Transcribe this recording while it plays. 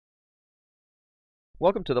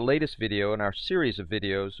Welcome to the latest video in our series of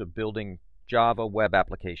videos of building Java web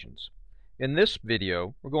applications. In this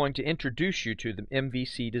video, we're going to introduce you to the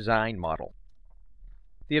MVC design model.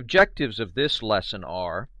 The objectives of this lesson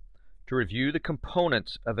are to review the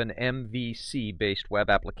components of an MVC-based web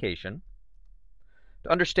application,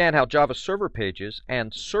 to understand how Java server pages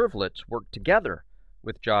and servlets work together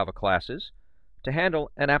with Java classes, to handle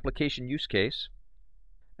an application use case,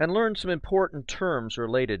 and learn some important terms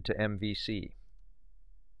related to MVC.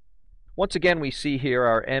 Once again, we see here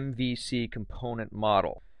our MVC component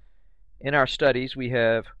model. In our studies, we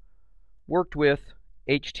have worked with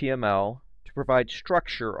HTML to provide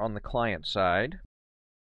structure on the client side.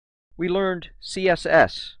 We learned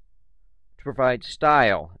CSS to provide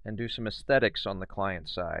style and do some aesthetics on the client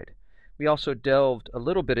side. We also delved a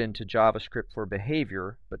little bit into JavaScript for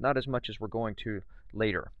behavior, but not as much as we're going to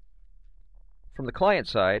later. From the client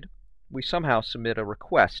side, we somehow submit a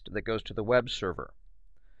request that goes to the web server.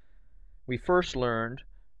 We first learned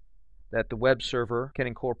that the web server can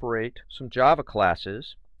incorporate some Java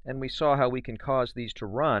classes, and we saw how we can cause these to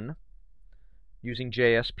run using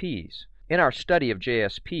JSPs. In our study of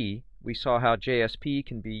JSP, we saw how JSP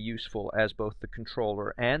can be useful as both the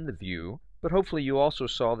controller and the view, but hopefully you also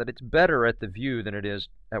saw that it's better at the view than it is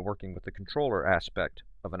at working with the controller aspect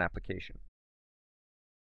of an application.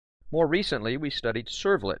 More recently, we studied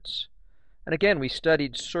servlets. And again, we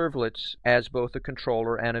studied servlets as both a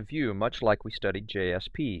controller and a view, much like we studied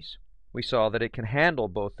JSPs. We saw that it can handle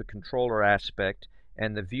both the controller aspect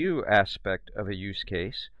and the view aspect of a use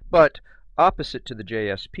case, but opposite to the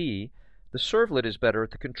JSP, the servlet is better at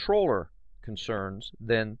the controller concerns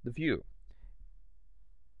than the view.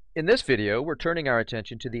 In this video, we're turning our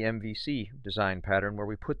attention to the MVC design pattern where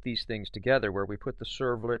we put these things together, where we put the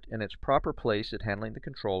servlet in its proper place at handling the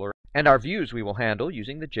controller, and our views we will handle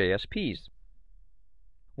using the JSPs.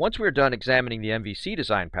 Once we're done examining the MVC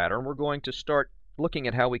design pattern, we're going to start looking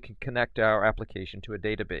at how we can connect our application to a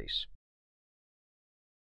database.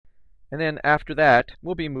 And then after that,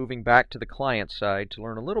 we'll be moving back to the client side to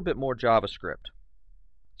learn a little bit more JavaScript.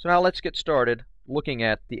 So now let's get started looking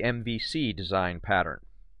at the MVC design pattern.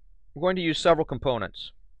 We're going to use several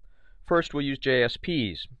components. First, we'll use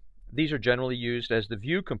JSPs. These are generally used as the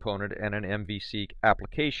view component in an MVC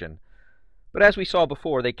application. But as we saw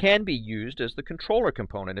before, they can be used as the controller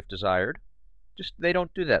component if desired. Just they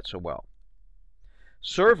don't do that so well.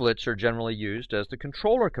 Servlets are generally used as the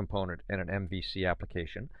controller component in an MVC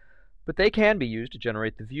application, but they can be used to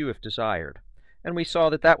generate the view if desired. And we saw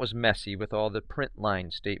that that was messy with all the print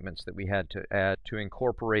line statements that we had to add to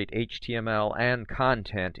incorporate HTML and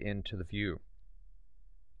content into the view.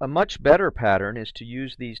 A much better pattern is to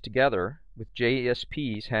use these together with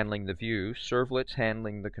JSPs handling the view, servlets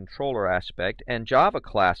handling the controller aspect, and Java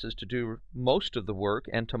classes to do most of the work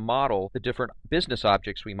and to model the different business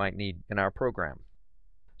objects we might need in our program.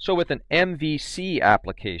 So with an MVC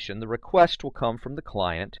application, the request will come from the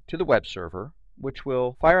client to the web server, which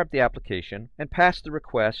will fire up the application and pass the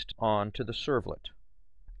request on to the servlet.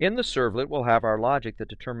 In the servlet, we'll have our logic that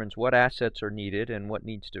determines what assets are needed and what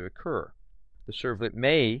needs to occur. The servlet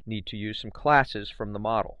may need to use some classes from the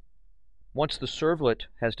model. Once the servlet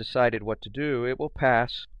has decided what to do, it will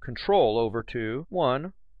pass control over to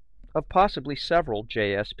one of possibly several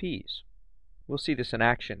JSPs. We'll see this in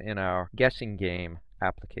action in our guessing game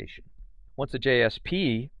application. Once the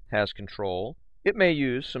JSP has control, it may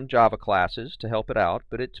use some Java classes to help it out,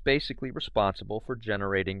 but it's basically responsible for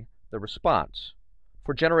generating the response,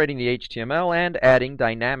 for generating the HTML and adding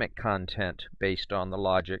dynamic content based on the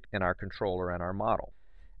logic in our controller and our model.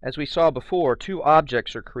 As we saw before, two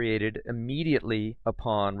objects are created immediately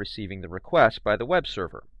upon receiving the request by the web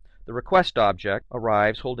server. The request object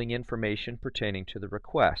arrives holding information pertaining to the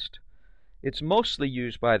request. It's mostly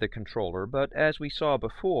used by the controller, but as we saw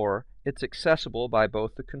before, it's accessible by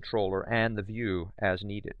both the controller and the view as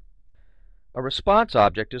needed. A response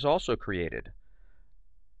object is also created.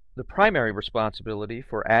 The primary responsibility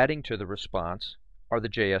for adding to the response are the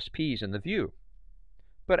JSPs in the view.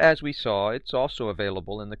 But as we saw, it's also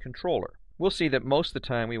available in the controller. We'll see that most of the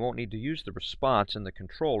time we won't need to use the response in the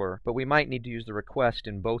controller, but we might need to use the request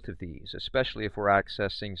in both of these, especially if we're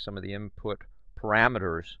accessing some of the input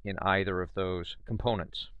parameters in either of those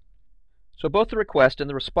components. So both the request and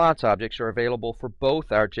the response objects are available for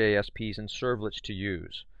both our JSPs and servlets to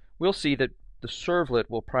use. We'll see that the servlet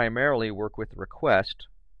will primarily work with the request,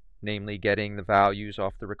 namely getting the values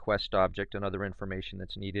off the request object and other information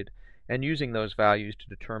that's needed, and using those values to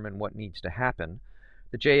determine what needs to happen.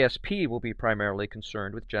 The JSP will be primarily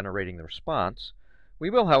concerned with generating the response. We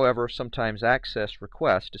will, however, sometimes access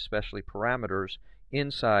requests, especially parameters,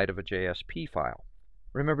 inside of a JSP file.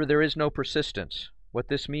 Remember, there is no persistence. What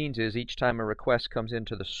this means is each time a request comes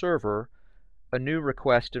into the server, a new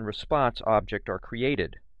request and response object are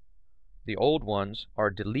created. The old ones are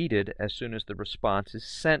deleted as soon as the response is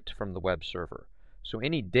sent from the web server. So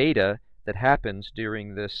any data that happens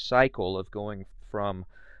during this cycle of going from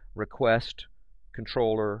request,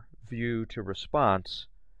 controller, view to response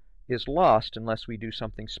is lost unless we do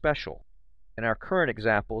something special. In our current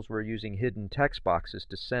examples, we're using hidden text boxes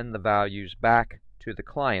to send the values back to the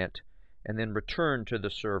client and then return to the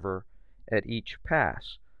server at each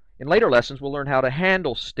pass. In later lessons, we'll learn how to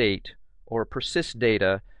handle state or persist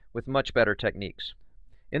data with much better techniques.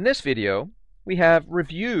 In this video, we have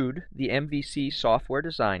reviewed the MVC software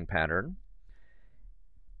design pattern,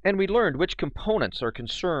 and we learned which components are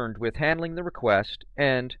concerned with handling the request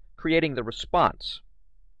and creating the response.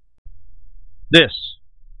 This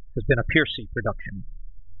has been a Piercy production.